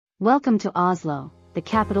Welcome to Oslo, the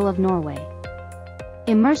capital of Norway.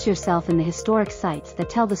 Immerse yourself in the historic sites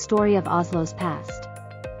that tell the story of Oslo's past.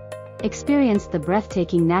 Experience the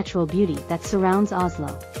breathtaking natural beauty that surrounds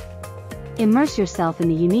Oslo. Immerse yourself in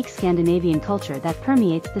the unique Scandinavian culture that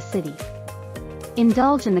permeates the city.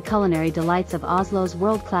 Indulge in the culinary delights of Oslo's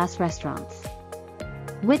world-class restaurants.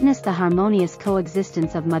 Witness the harmonious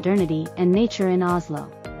coexistence of modernity and nature in Oslo.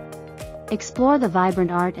 Explore the vibrant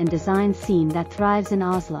art and design scene that thrives in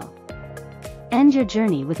Oslo. End your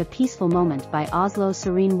journey with a peaceful moment by Oslo's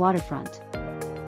serene waterfront.